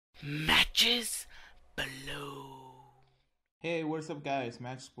Matches Balone. Hey, what's up guys?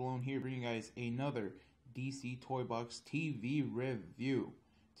 Matches Balone here, bringing you guys another DC Toy Box TV review.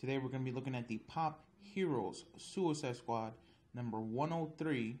 Today we're going to be looking at the Pop Heroes Suicide Squad number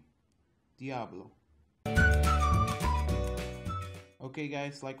 103, Diablo. Okay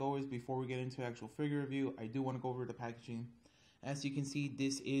guys, like always, before we get into actual figure review, I do want to go over the packaging. As you can see,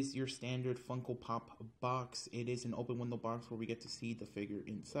 this is your standard Funko Pop box. It is an open window box where we get to see the figure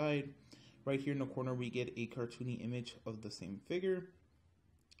inside. Right here in the corner, we get a cartoony image of the same figure.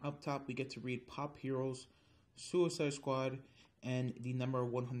 Up top, we get to read Pop Heroes Suicide Squad and the number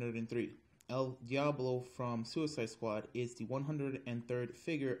 103. El Diablo from Suicide Squad is the 103rd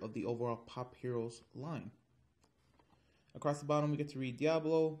figure of the overall Pop Heroes line. Across the bottom, we get to read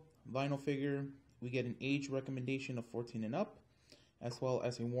Diablo, vinyl figure. We get an age recommendation of 14 and up, as well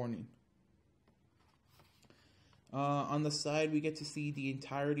as a warning. On the side, we get to see the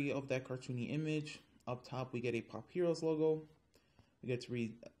entirety of that cartoony image. Up top, we get a Pop Heroes logo. We get to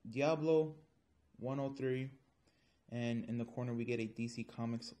read Diablo 103. And in the corner, we get a DC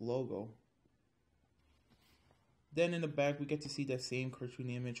Comics logo. Then in the back, we get to see that same cartoon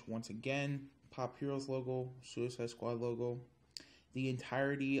image once again. Pop Heroes logo, Suicide Squad logo. The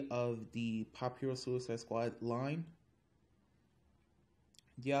entirety of the Pop Heroes Suicide Squad line.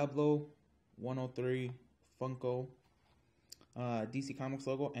 Diablo 103, Funko, DC Comics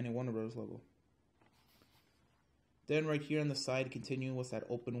logo, and a Warner Bros. Logo. Then right here on the side, continuing with that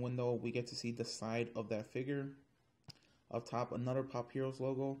open window, we get to see the side of that figure. Up top, another Pop Heroes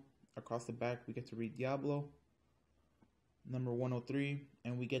logo. Across the back, we get to read Diablo, number 103,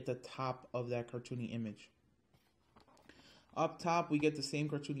 and we get the top of that cartoony image. Up top, we get the same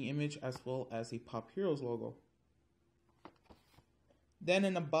cartoony image as well as a Pop Heroes logo. Then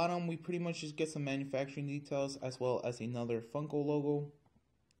in the bottom, we pretty much just get some manufacturing details as well as another Funko logo,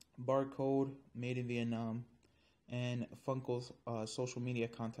 barcode, made in Vietnam, and Funko's social media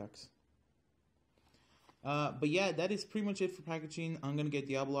contacts. But yeah, that is pretty much it for packaging. I'm going to get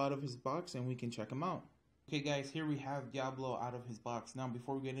Diablo out of his box and we can check him out. Okay guys, here we have Diablo out of his box. Now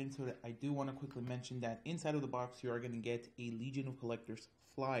before we get into it, I do want to quickly mention that inside of the box you are going to get a Legion of Collectors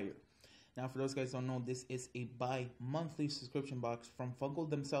flyer. Now for those guys who don't know, this is a bi-monthly subscription box from Funko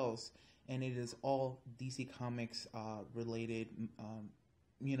themselves, and it is all DC Comics related,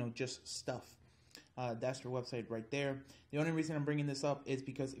 just stuff. That's their website right there. The only reason I'm bringing this up is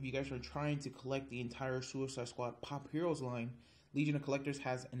because if you guys are trying to collect the entire Suicide Squad Pop Heroes line, Legion of Collectors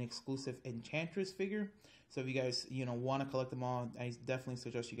has an exclusive Enchantress figure. So if you guys, want to collect them all, I definitely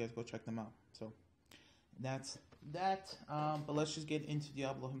suggest you guys go check them out. So that's that. But let's just get into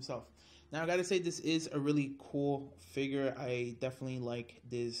Diablo himself. Now I gotta say, this is a really cool figure. I definitely like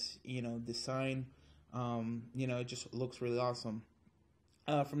this, design. It just looks really awesome.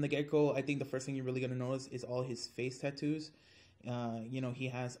 From the get-go, I think the first thing you're really gonna notice is all his face tattoos. He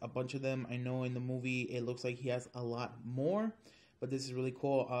has a bunch of them. I know in the movie it looks like he has a lot more, but this is really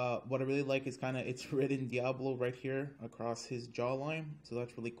cool. What I really like is it's written Diablo right here across his jawline, so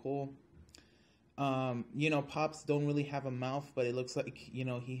that's really cool. Pops don't really have a mouth, but it looks like,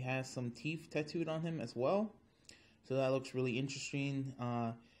 he has some teeth tattooed on him as well. So that looks really interesting.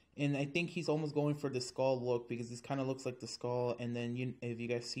 And I think he's almost going for the skull look because this kind of looks like the skull. And then if you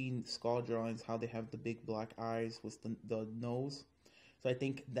guys seen skull drawings, how they have the big black eyes with the nose. So I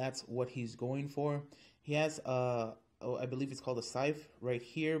think that's what he's going for. He has, I believe it's called a scythe right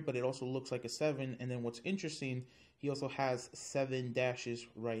here, but it also looks like a 7. And then what's interesting, he also has 7 dashes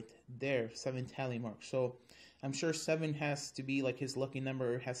right there, 7 tally marks. So I'm sure 7 has to be like his lucky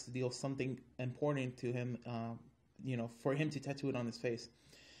number, has to deal something important to him, for him to tattoo it on his face.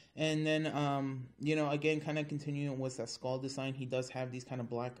 And then, again, kind of continuing with that skull design, he does have these kind of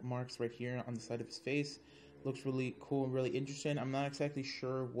black marks right here on the side of his face. Looks really cool and really interesting. I'm not exactly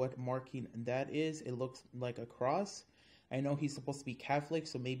sure what marking that is. It looks like a cross. I know he's supposed to be Catholic,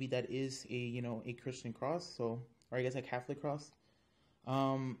 so maybe that is a Christian cross. So, or I guess a Catholic cross.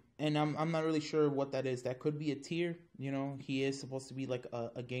 And I'm not really sure what that is. That could be a tear. He is supposed to be like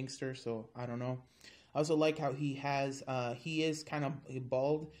a gangster, so I don't know. I also like how he is kind of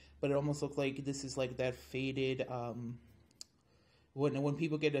bald, but it almost looks like this is like that faded, when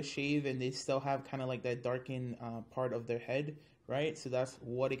people get a shave and they still have kind of like that darkened part of their head, right? So that's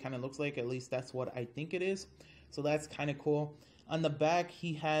what it kind of looks like. At least that's what I think it is. So that's kind of cool. On the back,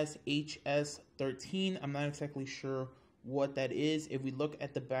 he has HS13. I'm not exactly sure what that is. If we look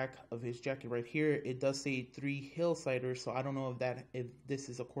at the back of his jacket right here, it does say 3 Hillsiders. So I don't know if this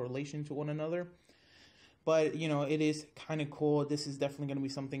is a correlation to one another. But, it is kind of cool. This is definitely going to be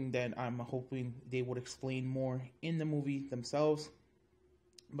something that I'm hoping they would explain more in the movie themselves.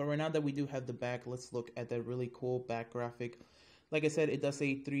 But right now that we do have the back, let's look at that really cool back graphic. Like I said, it does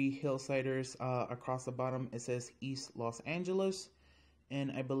say 3 hillsiders across the bottom. It says East Los Angeles.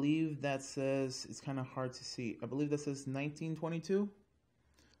 And I believe that says, it's kind of hard to see. I believe that says 1922.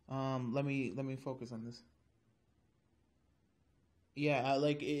 Let me focus on this. Yeah,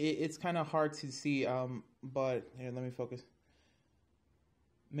 like it's kind of hard to see. But here, let me focus.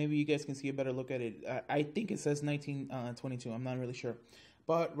 Maybe you guys can see a better look at it. I think it says 1922. I'm not really sure.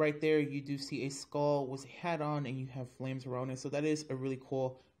 But right there, you do see a skull with a hat on, and you have flames around it. So that is a really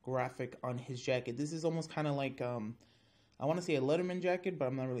cool graphic on his jacket. This is almost kind of like I want to say a Letterman jacket, but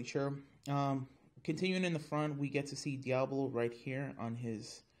I'm not really sure. Continuing in the front, we get to see Diablo right here on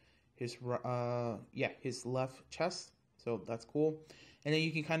his left chest. So that's cool. And then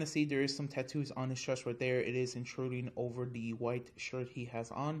you can kind of see there is some tattoos on his chest right there. It is intruding over the white shirt he has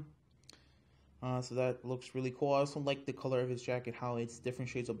on. So that looks really cool. I also like the color of his jacket, how it's different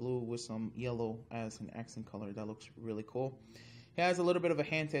shades of blue with some yellow as an accent color. That looks really cool. He has a little bit of a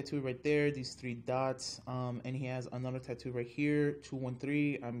hand tattoo right there, these 3 dots. And he has another tattoo right here,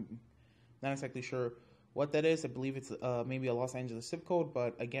 213. I'm not exactly sure what that is. I believe it's maybe a Los Angeles zip code,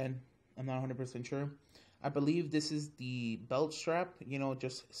 but again, I'm not 100% sure. I believe this is the belt strap, you know,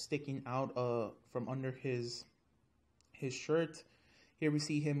 just sticking out from under his shirt. Here we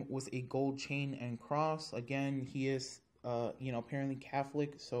see him with a gold chain and cross. Again, he is, apparently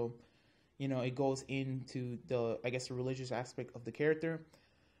Catholic, so, it goes into the, I guess, the religious aspect of the character.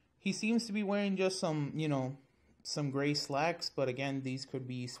 He seems to be wearing just some gray slacks, but again, these could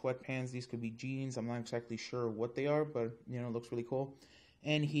be sweatpants, these could be jeans. I'm not exactly sure what they are, but, it looks really cool.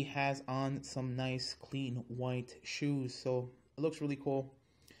 And he has on some nice, clean, white shoes, so it looks really cool.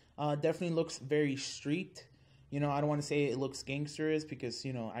 Definitely looks very street. I don't want to say it looks gangsterous because,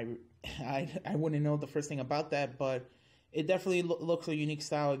 I wouldn't know the first thing about that, but it definitely looks a unique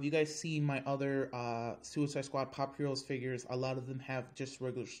style. If you guys see my other Suicide Squad Pop Heroes figures, a lot of them have just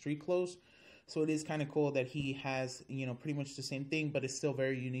regular street clothes. So it is kind of cool that he has, pretty much the same thing, but it's still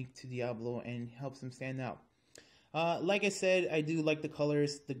very unique to Diablo and helps him stand out. Like I said, I do like the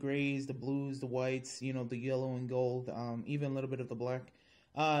colors, the grays, the blues, the whites, the yellow and gold, even a little bit of the black.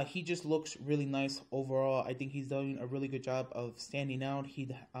 He just looks really nice overall. I think he's doing a really good job of standing out.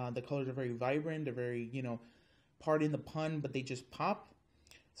 The colors are very vibrant. They're very, pardon the pun, but they just pop.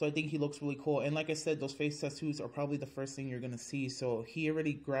 So I think he looks really cool. And like I said, those face tattoos are probably the first thing you're going to see. So he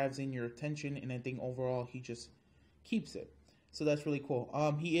already grabs in your attention, and I think overall he just keeps it. So that's really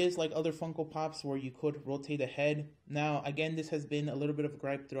cool. He is like other Funko Pops where you could rotate the head. Now, again, this has been a little bit of a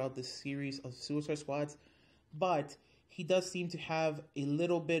gripe throughout this series of Suicide Squads, but he does seem to have a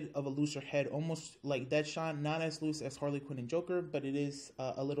little bit of a looser head, almost like Deadshot, not as loose as Harley Quinn and Joker, but it is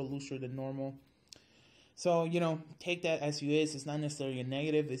a little looser than normal. So, take that as you is. It's not necessarily a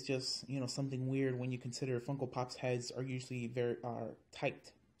negative. It's just, something weird when you consider Funko Pop's heads are usually very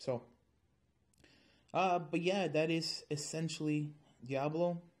tight. So, but yeah, that is essentially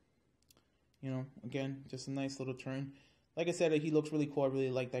Diablo. Again, just a nice little turn. Like I said, he looks really cool. I really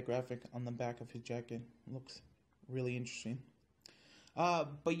like that graphic on the back of his jacket. It looks really interesting.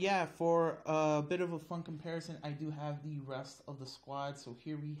 But yeah, for a bit of a fun comparison, I do have the rest of the squad. So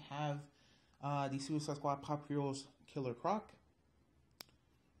here we have the Suicide Squad Pop Heroes Killer Croc.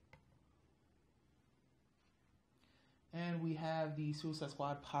 And we have the Suicide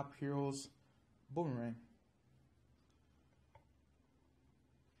Squad Pop Heroes Boomerang.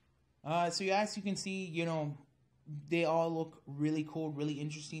 So as you can see, they all look really cool, really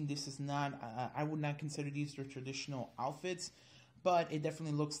interesting. This is not, I would not consider these their traditional outfits, but it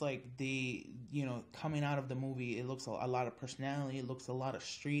definitely looks like they, coming out of the movie, it looks a lot of personality. It looks a lot of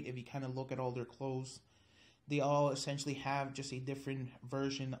street. If you kind of look at all their clothes, they all essentially have just a different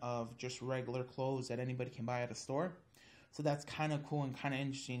version of just regular clothes that anybody can buy at a store. So that's kind of cool and kind of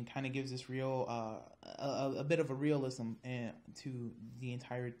interesting. Kind of gives this real, a bit of a realism to the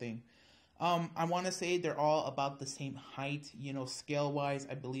entire thing. I want to say they're all about the same height. Scale-wise,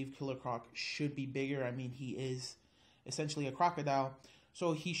 I believe Killer Croc should be bigger. I mean, he is essentially a crocodile,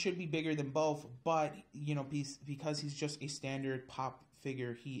 so he should be bigger than both. But, because he's just a standard pop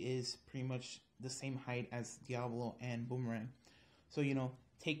figure, he is pretty much the same height as Diablo and Boomerang. So,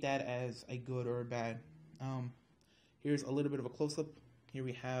 take that as a good or a bad. Here's a little bit of a close-up. Here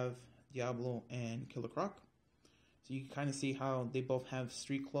we have Diablo and Killer Croc. So you can kind of see how they both have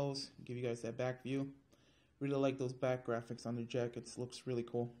street clothes. I'll give you guys that back view. Really like those back graphics on their jackets. Looks really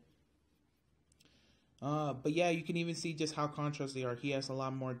cool. But yeah, you can even see just how contrast they are. He has a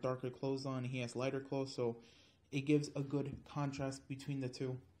lot more darker clothes on. He has lighter clothes. So it gives a good contrast between the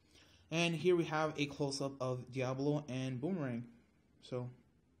two. And here we have a close-up of Diablo and Boomerang. So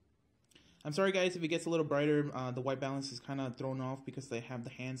I'm sorry, guys, if it gets a little brighter. The white balance is kind of thrown off because they have the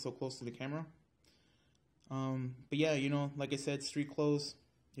hand so close to the camera. But yeah, like I said, street clothes.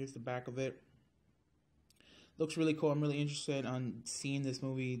 Here's the back of it. Looks really cool. I'm really interested on seeing this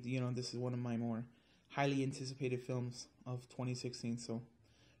movie. This is one of my more highly anticipated films of 2016. So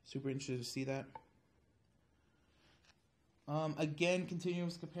super interested to see that. Again,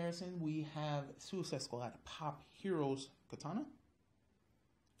 continuous comparison. We have Suicide Squad Pop Heroes Katana.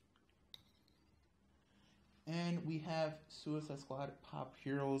 And we have Suicide Squad Pop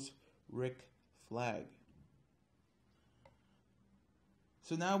Heroes Rick Flag.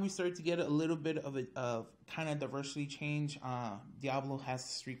 So now we start to get a little bit of a kind of diversity change. Diablo has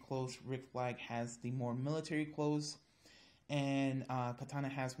street clothes. Rick Flag has the more military clothes. And Katana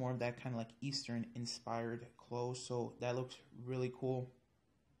has more of that kind of like Eastern inspired clothes. So that looks really cool.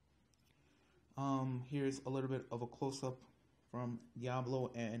 Here's a little bit of a close-up from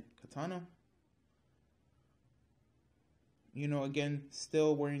Diablo and Katana. Again,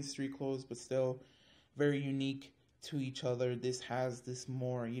 still wearing street clothes, but still very unique to each other. This has this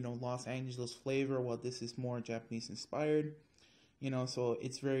more, Los Angeles flavor, while this is more Japanese inspired. So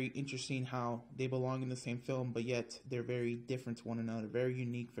it's very interesting how they belong in the same film, but yet they're very different to one another. Very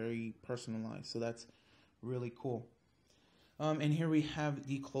unique, very personalized. So that's really cool. And here we have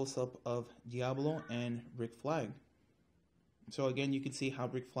the close-up of Diablo and Rick Flag. So again, you can see how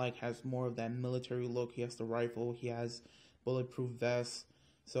Rick Flag has more of that military look. He has the rifle. He has bulletproof vests.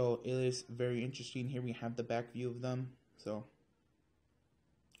 So it is very interesting. Here we have the back view of them. So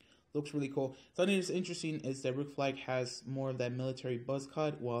looks really cool. Something that's interesting is that Rick Flag has more of that military buzz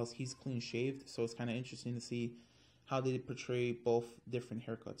cut, whilst he's clean shaved. So it's kind of interesting to see how they portray both different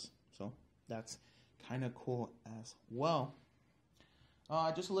haircuts. So that's kind of cool as well.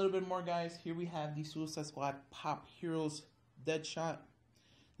 Just a little bit more, guys. Here we have the Suicide Squad Pop Heroes Deadshot.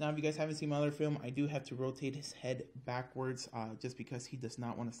 Now, if you guys haven't seen my other film, I do have to rotate his head backwards just because he does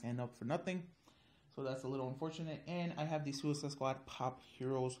not want to stand up for nothing. So that's a little unfortunate. And I have the Suicide Squad Pop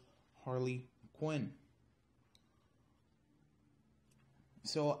Heroes Harley Quinn.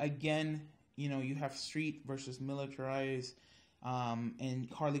 So again, you have street versus militarized. And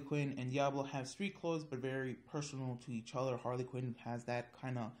Harley Quinn and Diablo have street clothes, but very personal to each other. Harley Quinn has that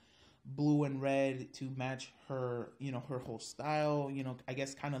kind of blue and red to match her, her whole style, I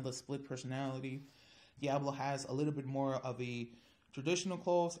guess kind of the split personality. Diablo has a little bit more of a traditional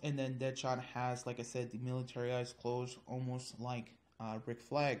clothes, and then Deadshot has, like I said, the militarized clothes, almost like Rick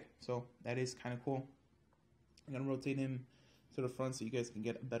Flag. So that is kind of cool. I'm going to rotate him to the front so you guys can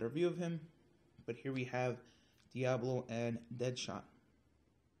get a better view of him. But here we have Diablo and Deadshot.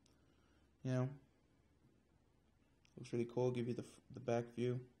 Looks really cool. I'll give you the back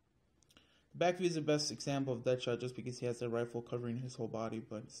view. The back view is the best example of Deadshot just because he has the rifle covering his whole body,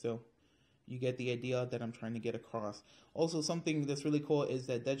 but still, you get the idea that I'm trying to get across. Also, something that's really cool is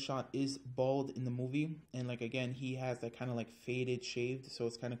that Deadshot is bald in the movie, and like again, he has that kind of like faded, shaved, so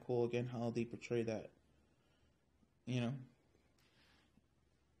it's kind of cool again how they portray that.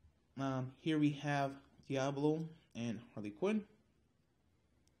 Here we have Diablo and Harley Quinn.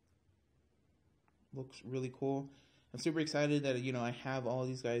 Looks really cool. I'm super excited that, I have all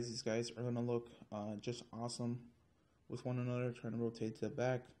these guys. These guys are going to look just awesome with one another. Trying to rotate to the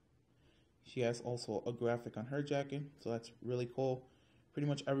back. She has also a graphic on her jacket, so that's really cool. Pretty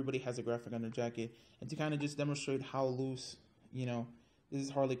much everybody has a graphic on their jacket. And to kind of just demonstrate how loose, this is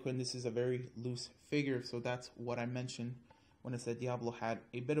Harley Quinn. This is a very loose figure, so that's what I mentioned when I said Diablo had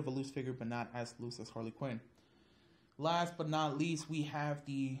a bit of a loose figure, but not as loose as Harley Quinn. Last but not least, we have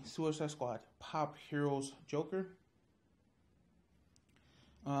the Suicide Squad Pop Heroes Joker.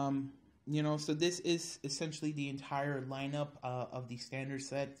 So this is essentially the entire lineup of the standard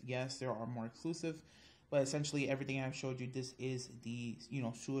set. Yes, there are more exclusive, but essentially everything I've showed you, this is the,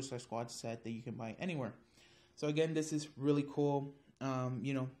 Suicide Squad set that you can buy anywhere. So again, this is really cool.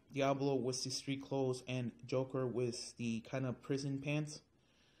 Diablo with the street clothes and Joker with the kind of prison pants.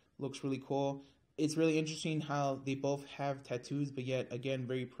 Looks really cool. It's really interesting how they both have tattoos, but yet, again,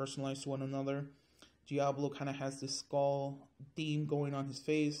 very personalized to one another. Diablo kind of has this skull theme going on his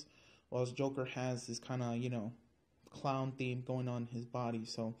face, whilst Joker has this kind of, clown theme going on his body.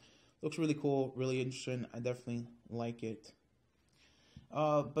 So, looks really cool, really interesting. I definitely like it.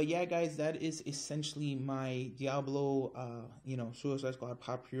 But yeah, guys, that is essentially my Diablo, Suicide Squad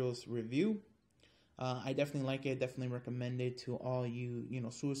Pop Heroes review. I definitely like it. Definitely recommend it to all you,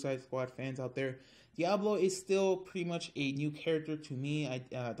 Suicide Squad fans out there. Diablo is still pretty much a new character to me.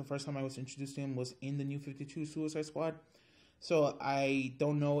 The first time I was introduced to him was in the New 52 Suicide Squad. So I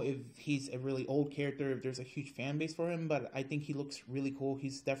don't know if he's a really old character, if there's a huge fan base for him, but I think he looks really cool.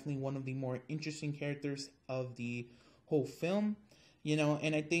 He's definitely one of the more interesting characters of the whole film.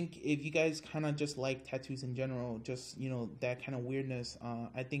 And I think if you guys kind of just like tattoos in general, just that kind of weirdness,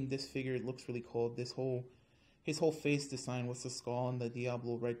 I think this figure looks really cool. His whole face design with the skull and the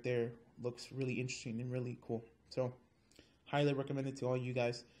Diablo right there looks really interesting and really cool. So highly recommend it to all you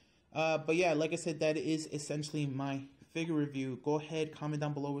guys. But yeah, like I said, that is essentially my figure review. Go ahead, comment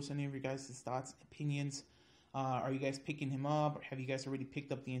down below with any of your guys' thoughts, opinions. Are you guys picking him up? Or have you guys already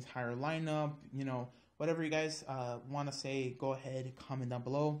picked up the entire lineup? Whatever you guys want to say, go ahead, comment down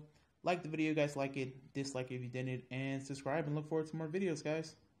below. Like the video, guys, like it, dislike it if you didn't, and subscribe and look forward to more videos,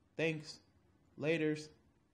 guys. Thanks. Laters.